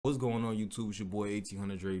What's going on YouTube? It's your boy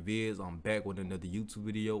 1800 Dre Viz. I'm back with another YouTube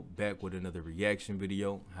video, back with another reaction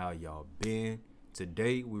video. How y'all been?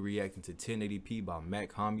 Today we're reacting to 1080p by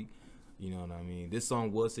MACH-HOMMY. You know what I mean? This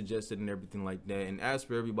song was suggested and everything like that. And as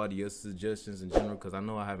for everybody else's suggestions in general, because I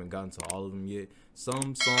know I haven't gotten to all of them yet,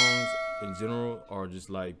 some songs in general are just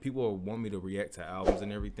like people want me to react to albums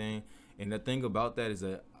and everything. And the thing about that is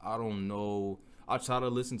that I don't know. I try to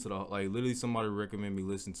listen to literally somebody recommended me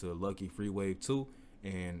listen to Lucky Freeway 2.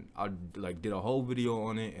 And I did a whole video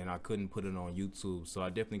on it and I couldn't put it on YouTube, so I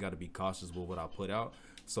definitely got to be cautious with what I put out.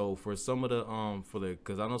 So for some of the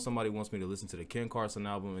because I know somebody wants me to listen to the Ken Carson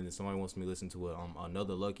album and then somebody wants me to listen to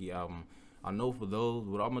another Lucky album. I know for those,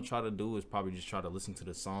 what I'm gonna try to do is probably just try to listen to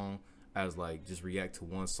the song as just react to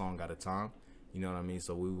one song at a time. You know what I mean?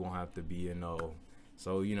 So we won't have to be in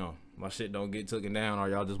so you know my shit don't get taken down, or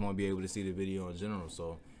y'all just won't be able to see the video in general.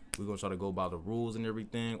 So we're gonna try to go by the rules and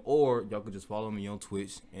everything, or y'all could just follow me on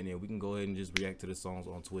Twitch and then we can go ahead and just react to the songs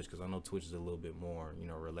on Twitch, because I know Twitch is a little bit more, you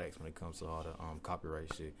know, relaxed when it comes to all the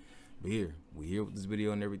copyright shit. But we here with this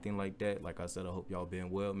video and everything like that. Like I said, I hope y'all been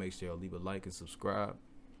well. Make sure y'all leave a like and subscribe,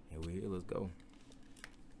 and we here. Let's go.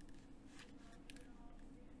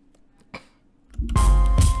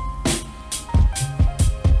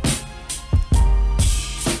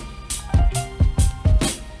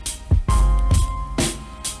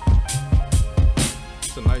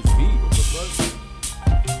 It's a nice beat. What the fuck?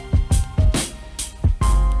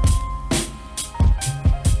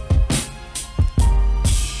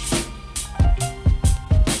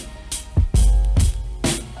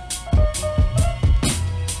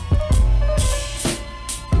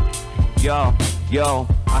 Yo,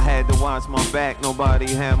 I had to watch my back,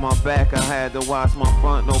 nobody had my back. I had to watch my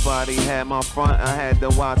front, nobody had my front. I had to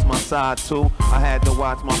watch my side too. I had to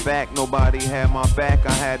watch my back, nobody had my back.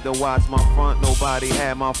 I had to watch my front, nobody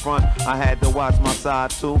had my front. I had to watch my side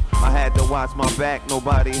too. I had to watch my back,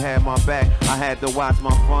 nobody had my back. I had to watch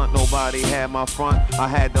my front, nobody had my front. I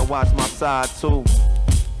had to watch my side too.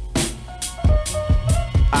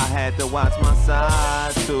 I had to watch my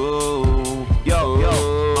side too.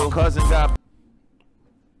 Yo, my cousin got.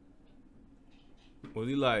 Was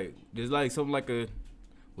he there's something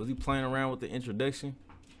was he playing around with the introduction?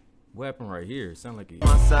 What happened right here? It sounded like he.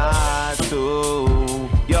 My side too.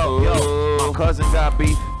 Yo, my cousin got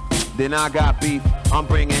beef, then I got beef. I'm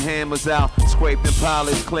bringing hammers out, scraping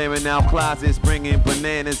pilots, clearing out closets, bringing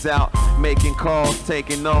bananas out, making calls,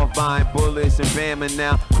 taking off, buying bullets and bamming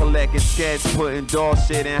now, collecting sketch, putting dog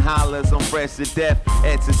shit in hollers. I'm fresh to death,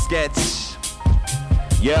 it's a sketch.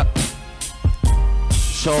 Yep.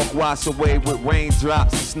 Chalk wash away with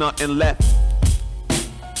raindrops, it's nothing left.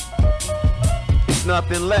 It's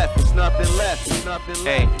nothing left, it's nothing left, it's nothing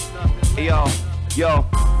left. Hey, yo,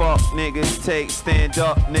 fuck niggas, stand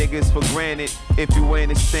up niggas for granted. If you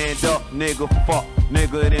ain't a stand up nigga, fuck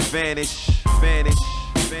nigga, then vanish.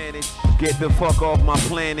 Get the fuck off my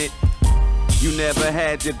planet. You never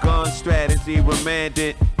had your gun strategy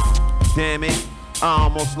remanded. Damn it. I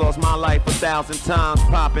almost lost my life 1,000 times,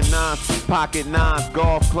 popping nines, pocket nines,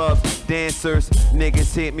 golf clubs, dancers.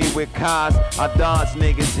 Niggas hit me with cars, I dodge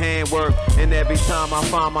niggas handwork. And every time I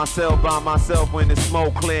find myself by myself when the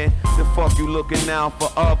smoke clear, the fuck you looking out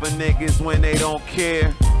for other niggas when they don't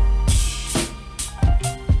care?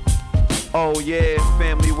 Oh yeah,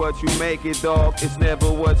 family what you make it, dog. It's never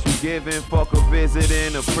what you giving. Fuck a visit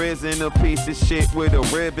in a prison, a piece of shit with a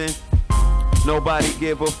ribbon. Nobody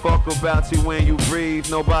give a fuck about you when you breathe.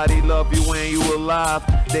 Nobody love you when you alive.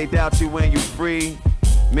 They doubt you when you free.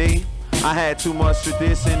 Me? I had too much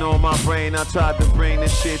tradition on my brain. I tried to bring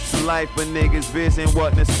this shit to life, but niggas' vision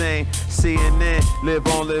wasn't the same. CNN, live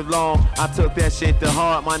on, live long. I took that shit to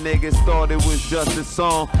heart. My niggas thought it was just a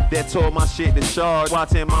song that told my shit to shard.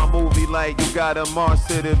 Watching my movie like you gotta march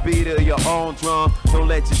to the beat of your own drum. Don't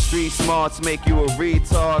let your street smarts make you a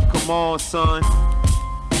retard. Come on, son.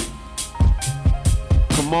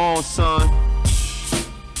 Come on, son.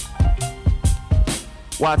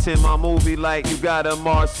 Watching my movie like you gotta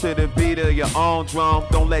march to the beat of your own drum.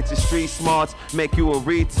 Don't let your street smarts make you a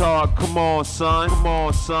retard. Come on, son. Come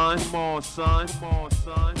on, son. Come on, son. Come on,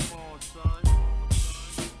 son. Come on, son.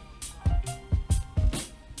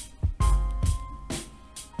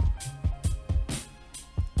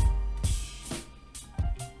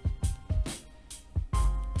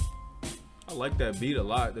 I like that beat a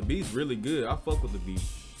lot. The beat's really good. I fuck with the beat.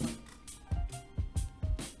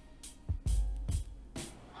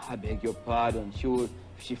 I beg your pardon.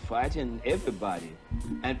 She frightened everybody,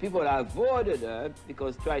 and people avoided her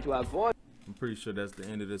because try to avoid. I'm pretty sure that's the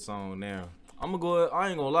end of the song now. I'm gonna go. I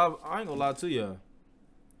ain't gonna lie to you.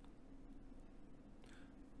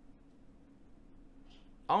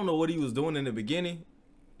 I don't know what he was doing in the beginning.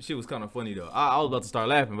 Shit was kind of funny though. I was about to start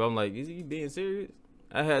laughing, but I'm like, is he being serious?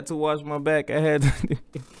 I had to watch my back. I had to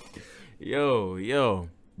yo.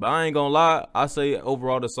 But I ain't gonna lie, I say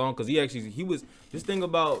overall the song, cause he was think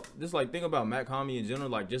about MACH-HOMMY in general,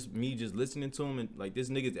 like just me just listening to him, and like this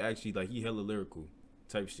nigga's actually like he hella lyrical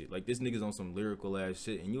type shit. Like this nigga's on some lyrical ass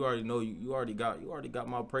shit, and you already know you already got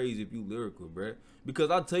my praise if you lyrical, bruh. Because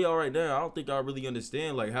I'll tell y'all right now, I don't think y'all really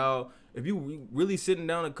understand like how if you really sitting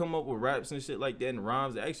down and come up with raps and shit like that and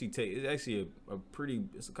rhymes, it's a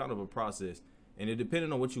kind of a process. And it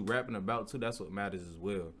depending on what you rapping about too, that's what matters as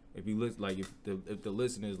well. If you look like if the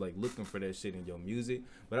listener is like looking for that shit in your music.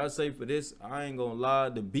 But I'd say for this, I ain't gonna lie,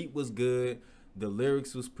 the beat was good, the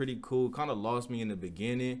lyrics was pretty cool. Kind of lost me in the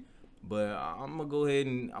beginning, but I'm gonna go ahead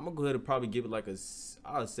and probably give it like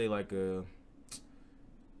I'll say like a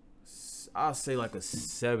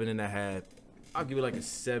 7.5. I'll give it like a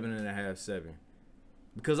 7.5, 7.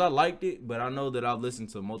 Because I liked it, but I know that I've listened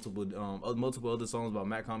to multiple other songs about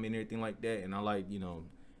MACH-HOMMY and everything like that, and I like,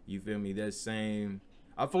 you feel me, that same.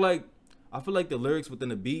 I feel like the lyrics within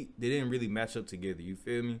the beat, they didn't really match up together. You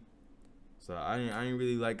feel me? So I ain't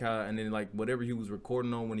really like how, and then like whatever he was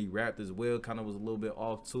recording on when he rapped as well, kind of was a little bit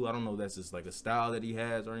off too. I don't know if that's just like a style that he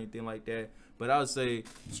has or anything like that. But I would say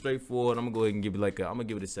straightforward, I'm gonna go ahead and give it I'm gonna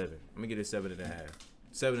give it a 7. I'm gonna give it a 7.5.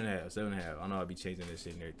 7.5. I know I'll be changing this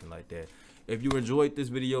shit and everything like that. If you enjoyed this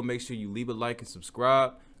video, make sure you leave a like and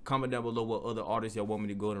subscribe. Comment down below what other artists y'all want me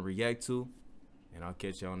to go and react to. And I'll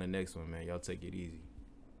catch y'all on the next one, man. Y'all take it easy.